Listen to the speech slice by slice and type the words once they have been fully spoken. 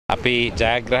අපි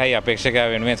ජයග්‍රහී අපේක්ෂකයා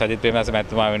වෙනුවෙන් සජිත් ප්‍රේමදාස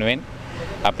මැතිතුමා වෙනුවෙන්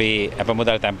අපි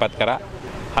අපමුදල් තැන්පත් කරා.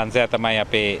 හංසයා තමයි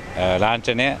අපේ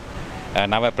ලාංඡනය.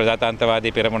 නව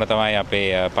ප්‍රජාතන්ත්‍රවාදී පෙරමුණ තමයි අපේ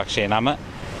පක්ෂයේ නම.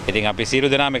 ඉතින් අපි සියලු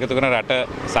දෙනාම එකතු කරන රට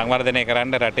සංවර්ධනය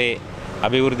කරන්න රටේ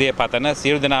අභිවෘද්ධිය පතන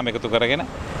සියලු දෙනාම එකතු කරගෙන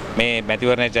මේ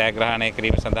මැතිවරණය ජයග්‍රහණය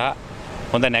කිරීම සඳහා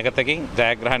හොඳ නැගතකින්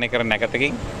ජයග්‍රහණය කරන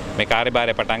නැගතකින් මේ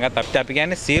කාර්යභාරය පටන් ගත්තා. අපි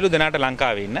කියන්නේ සියලු දෙනාට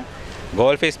ලංකාවේ ඉන්න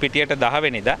ගෝල්ෆිස් පිටියට 10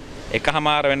 වෙනිදා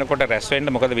එකහමාර වෙනකොට රැස්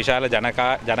වෙන්න. මොකද විශාල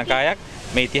ජනකායක්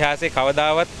මේ ඉතිහාසයේ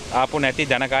කවදාවත් ආපු නැති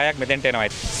ජනකායක් මෙතෙන්ට එනවා.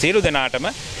 සියලු දෙනාටම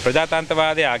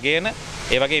ප්‍රජාතන්ත්‍රවාදයේ අගයන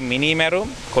ඒ වගේ මිනිමැරුම්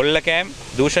කොල්ලකෑම්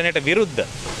දූෂණයට විරුද්ධ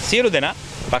සියලු දෙනා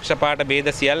පක්ෂපාත ભેද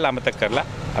සියල්ල අමතක කරලා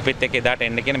අපිත් එක්ක එදාට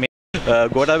එන්න කියන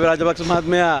ගෝඨාභය රාජපක්ෂ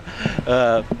මහත්මයා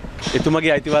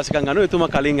එතුමගේ අයිතිවාසිකම් අනුව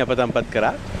එතුමා කලින් අපතම්පත්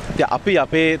කරා. ඉතින් අපි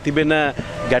අපේ තිබෙන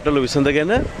ගැටලු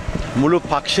විසඳගෙන මුළු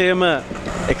පක්ෂයම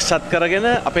එක්සත් කරගෙන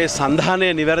අපේ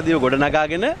සන්ධානය නිවැරදිව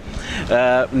ගොඩනගාගෙන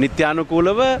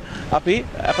නිත්‍යානුකූලව අපි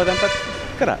අපතම්පත්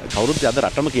කරා. කවුරුත් අද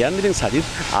රටම කියන්නේ ඉතින් සජිත්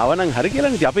ආවනම් හරි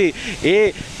කියලා නේ. අපි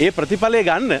ඒ ප්‍රතිඵලය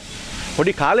ගන්න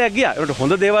පොඩි කාලයක් ගියා. ඒකට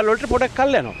හොඳ දේවල් වලට පොඩක්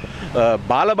කල් යනවා.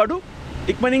 බාලබඩු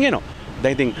ඉක්මනින් එනවා.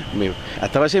 දැන් ඉතින් මේ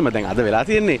අත වශයෙන්ම දැන් අද වෙලා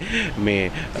තියෙන්නේ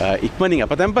මේ ඉක්මනින්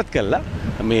අපතැම්පත් කළා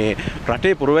මේ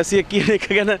රටේ පුරවැසියෙක් කියන එක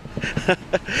ගැන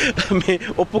මේ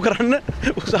ඔප්පු කරන්න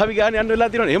උසාවි ගාන යන්න වෙලා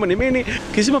තියෙනවා. එහෙම නෙමෙයිනේ.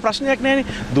 කිසිම ප්‍රශ්නයක් නැහැනේ.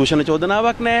 දූෂණ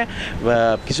චෝදනාවක් නැහැ.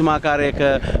 කිසිම ආකාරයක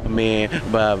මේ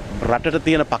රටට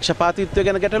තියෙන පක්ෂපාතීත්වය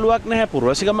ගැන ගැටලුවක් නැහැ.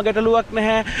 පුරවැසිකම ගැටලුවක්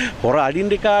නැහැ. හොර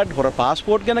අයිඩෙන්ටි කාඩ්, හොර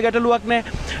පාස්පෝර්ට් ගැන ගැටලුවක්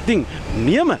නැහැ. ඉතින්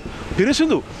නියම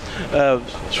පිරිසිදු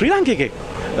ශ්‍රී ලාංකිකයෙක්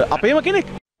අපේම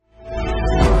කෙනෙක්